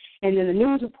Bible. And then the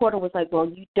news reporter was like, well,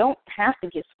 you don't have to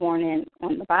get sworn in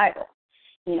on the Bible.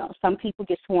 Some people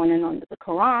get sworn in under the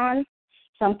Quran.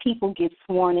 Some people get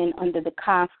sworn in under the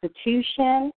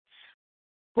Constitution.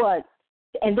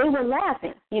 And they were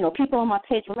laughing. People on my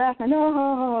page were laughing.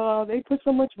 Oh, they put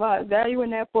so much value in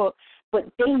that book. But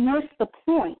they missed the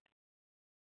point.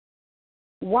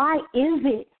 Why is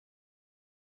it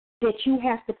that you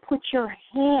have to put your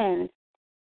hands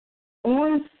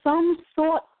on some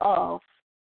sort of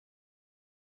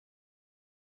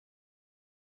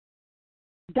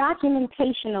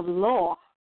documentation of law,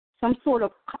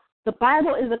 the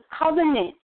Bible is a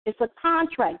covenant. It's a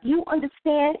contract. You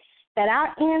understand that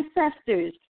our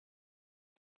ancestors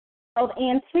of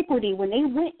antiquity, when they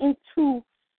went into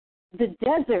the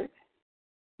desert,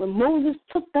 when Moses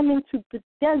took them into the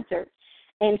desert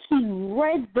and he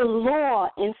read the law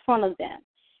in front of them,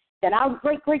 that our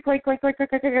great,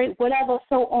 whatever,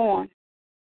 so on,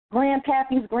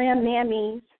 grandpappies,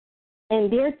 grandmammies,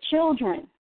 and their children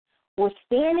were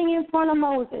standing in front of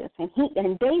Moses,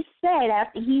 and they said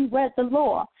after he read the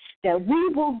law that we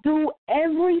will do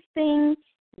everything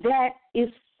that is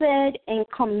said and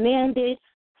commanded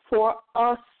for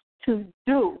us to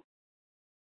do,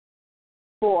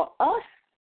 for us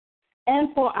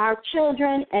and for our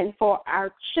children and for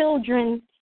our children's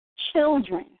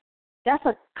children. That's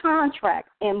a contract,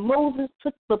 and Moses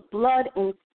took the blood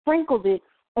and sprinkled it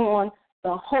on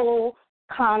the whole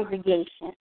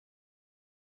congregation.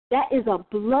 That is a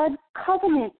blood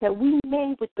covenant that we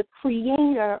made with the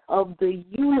creator of the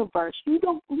universe.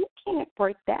 You can't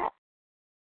break that.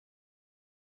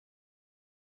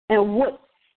 And what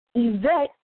Yvette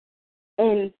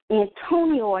and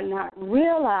Antonio are not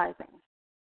realizing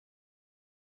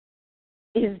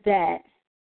is that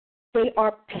they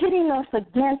are pitting us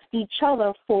against each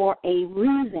other for a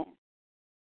reason.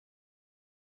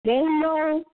 They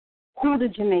know who the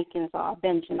Jamaicans are,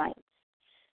 Benjamites.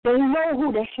 They know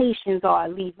who the Haitians are,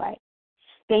 Levites.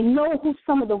 They know who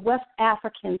some of the West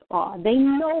Africans are. They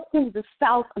know who the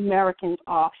South Americans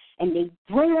are. And they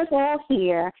bring us all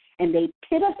here, and they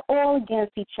pit us all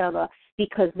against each other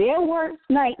because their worst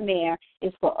nightmare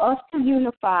is for us to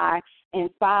unify and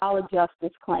file a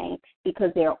justice claim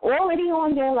because they're already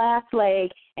on their last leg,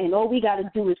 and all we got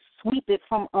to do is sweep it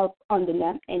from up under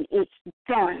them, and it's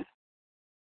done.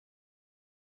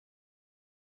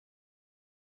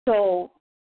 So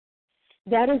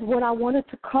that is what I wanted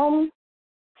to come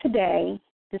today,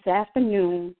 this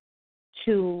afternoon,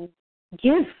 to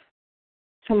give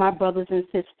to my brothers and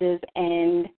sisters,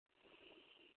 and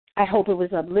I hope it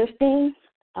was uplifting.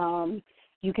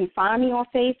 You can find me on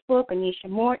Facebook, Anisha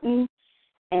Morton,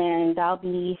 and I'll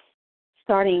be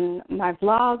starting my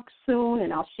vlog soon,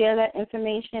 and I'll share that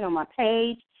information on my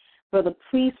page. Brother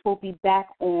Priest will be back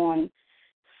on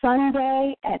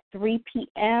Sunday at 3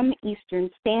 p.m. Eastern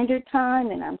Standard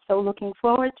Time, and I'm so looking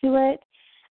forward to it.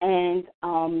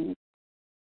 And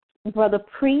Brother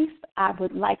Priest, I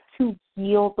would like to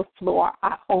yield the floor.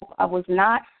 I hope I was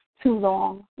not too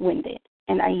long-winded,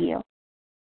 and I yield.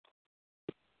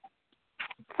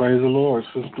 Praise the Lord,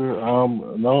 sister.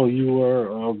 No, you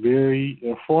were very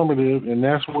informative, and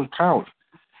that's what counts.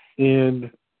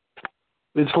 And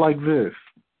it's like this.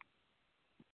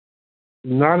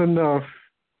 Not enough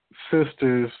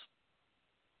sisters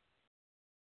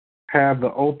have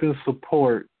the open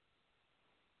support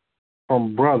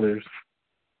from brothers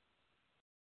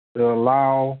that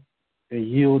allow and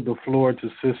yield the floor to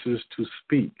sisters to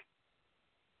speak.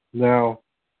 Now,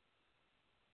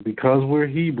 because we're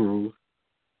Hebrews,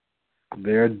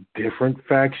 there are different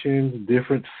factions,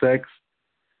 different sects,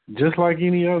 just like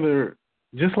any other,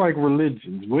 just like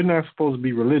religions. We're not supposed to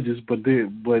be religious, but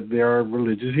there are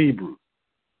religious Hebrews.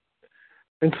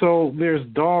 And so there's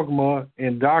dogma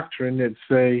and doctrine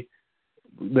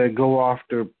that go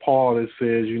after Paul that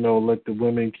says, let the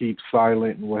women keep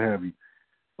silent and what have you.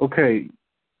 Okay,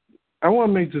 I want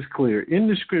to make this clear. In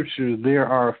the scriptures, there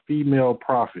are female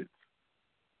prophets.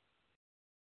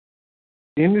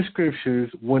 In the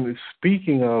scriptures, when it's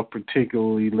speaking of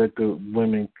particularly let the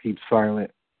women keep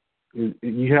silent,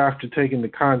 you have to take into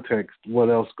context what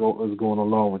else is going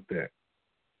along with that.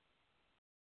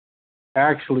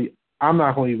 Actually, I'm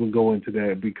not going to even go into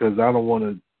that because I don't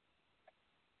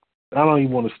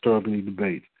even want to stir up any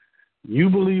debate.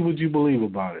 You believe what you believe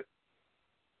about it.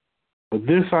 But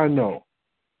this I know.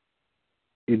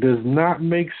 It does not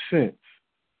make sense,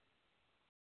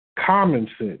 common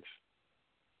sense,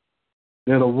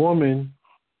 that a woman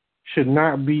should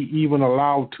not be even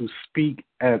allowed to speak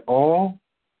at all,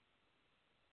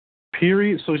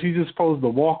 period. So she's just supposed to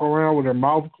walk around with her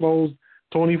mouth closed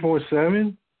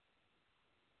 24/7?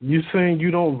 You saying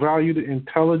you don't value the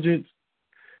intelligence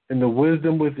and the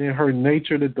wisdom within her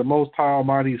nature that the Most High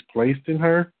Almighty has placed in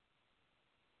her?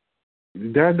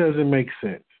 That doesn't make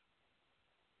sense.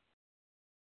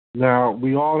 Now,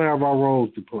 we all have our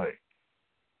roles to play.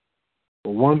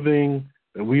 But one thing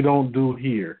that we don't do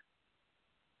here,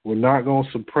 we're not going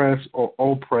to suppress or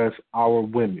oppress our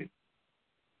women.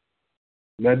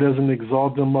 That doesn't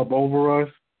exalt them up over us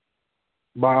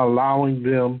by allowing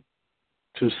them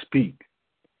to speak.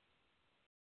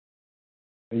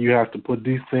 And you have to put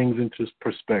these things into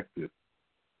perspective.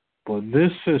 But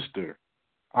this sister,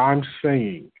 I'm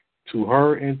saying to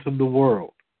her and to the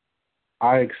world,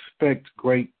 I expect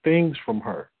great things from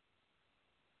her.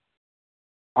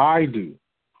 I do.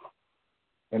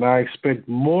 And I expect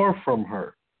more from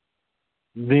her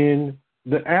than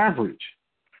the average.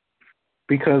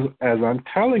 Because as I'm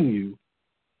telling you,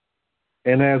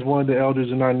 and as one of the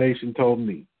elders in our nation told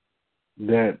me,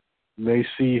 that they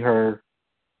see her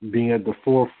being at the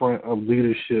forefront of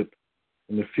leadership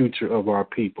in the future of our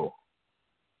people.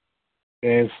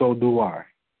 And so do I.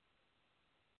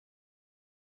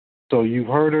 So you've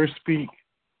heard her speak,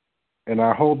 and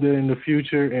I hope that in the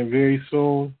future and very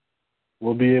soon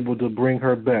we'll be able to bring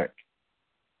her back.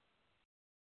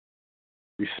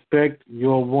 Respect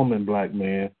your woman, black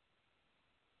man.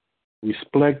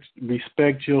 Respect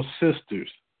your sisters.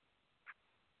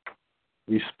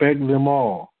 Respect them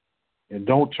all. And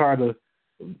don't try to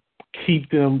keep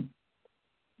them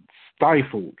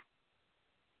stifled.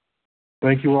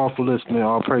 Thank you all for listening.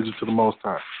 All praises to the Most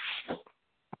High.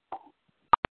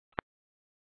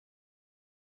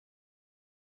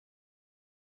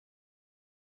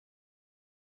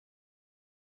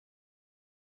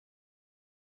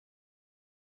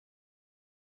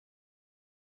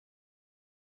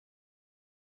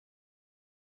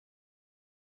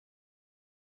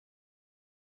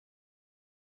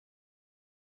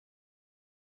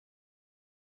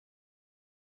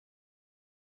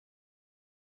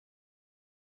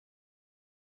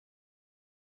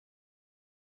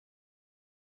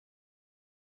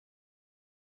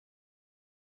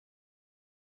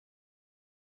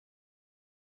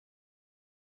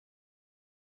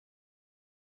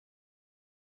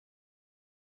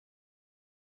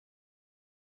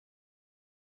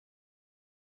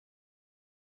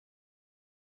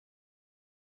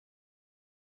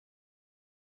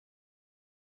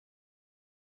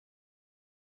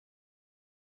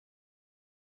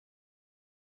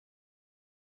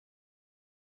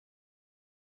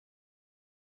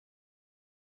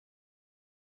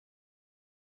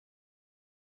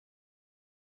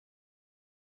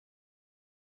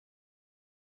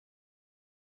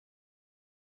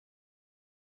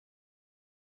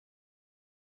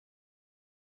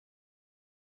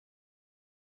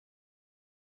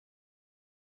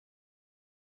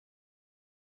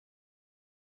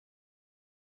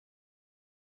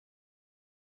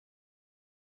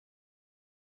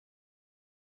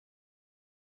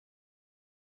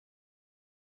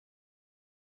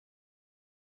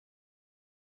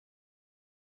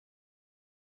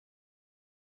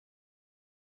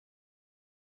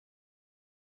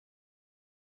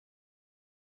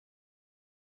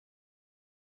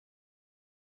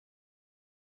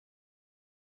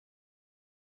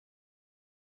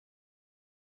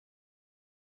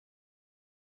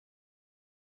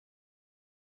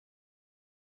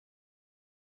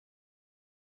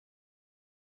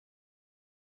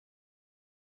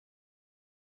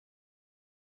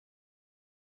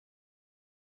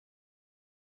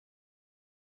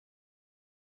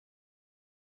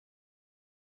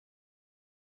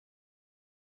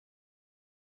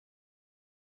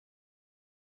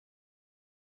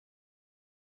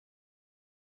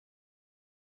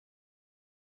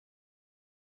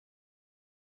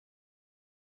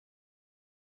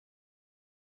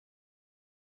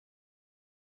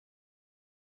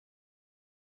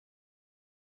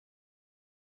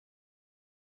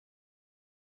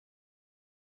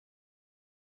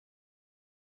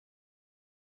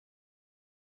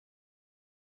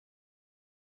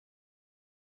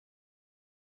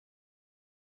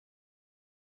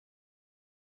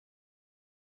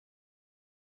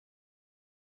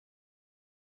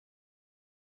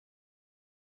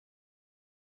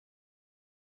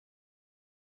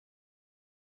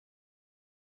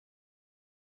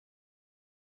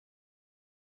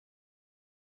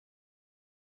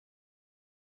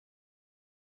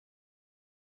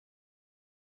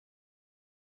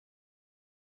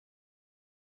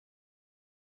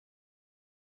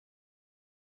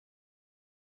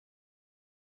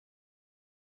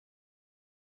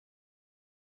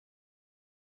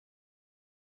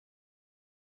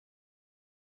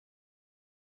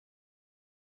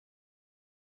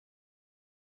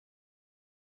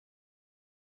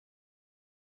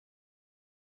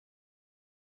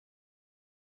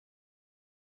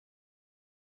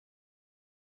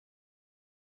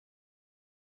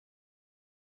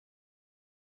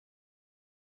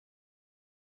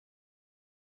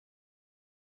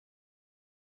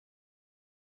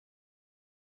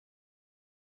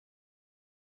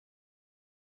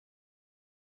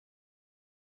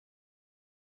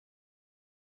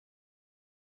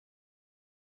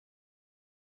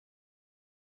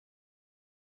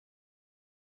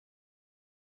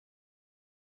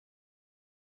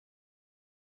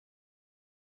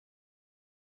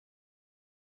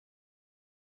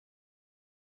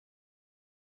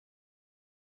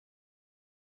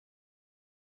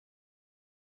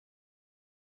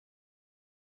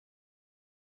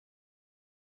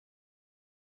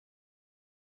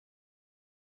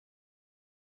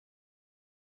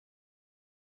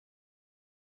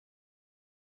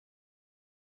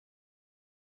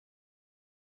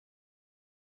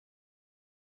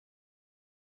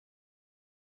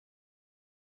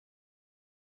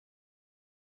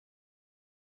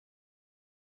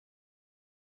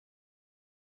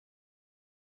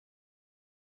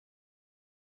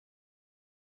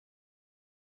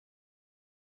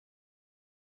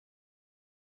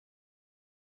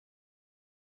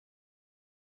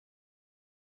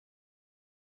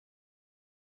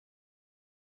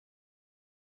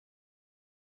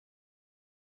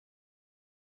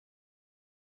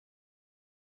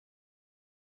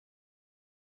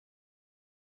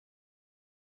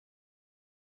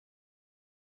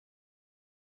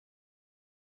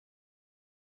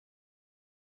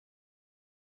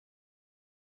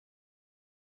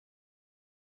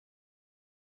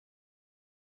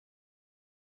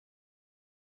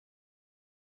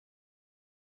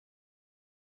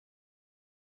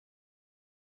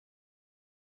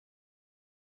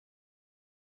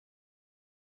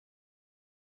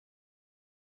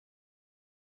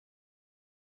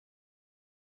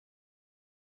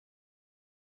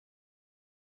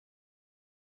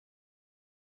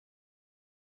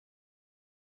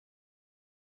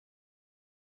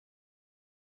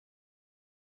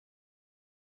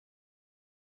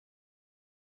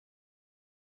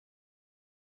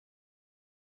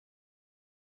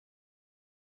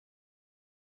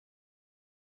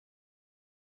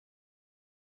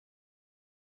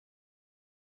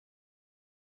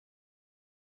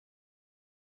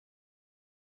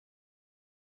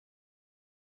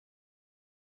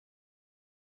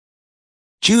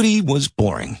 Judy was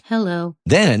boring. Hello.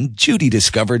 Then Judy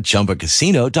discovered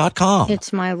ChumbaCasino.com.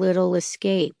 It's my little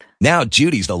escape. Now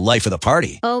Judy's the life of the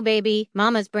party. Oh, baby,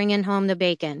 mama's bringing home the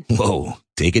bacon. Whoa,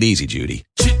 take it easy, Judy.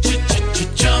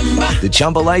 The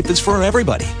Chumba life is for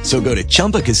everybody. So go to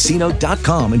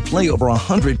ChumbaCasino.com and play over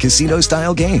 100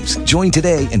 casino-style games. Join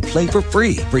today and play for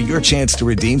free for your chance to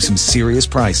redeem some serious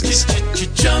prizes.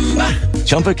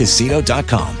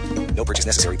 ChumbaCasino.com. No purchase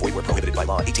necessary. Void where prohibited by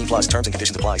law. 18 plus terms and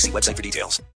conditions apply. See website for details.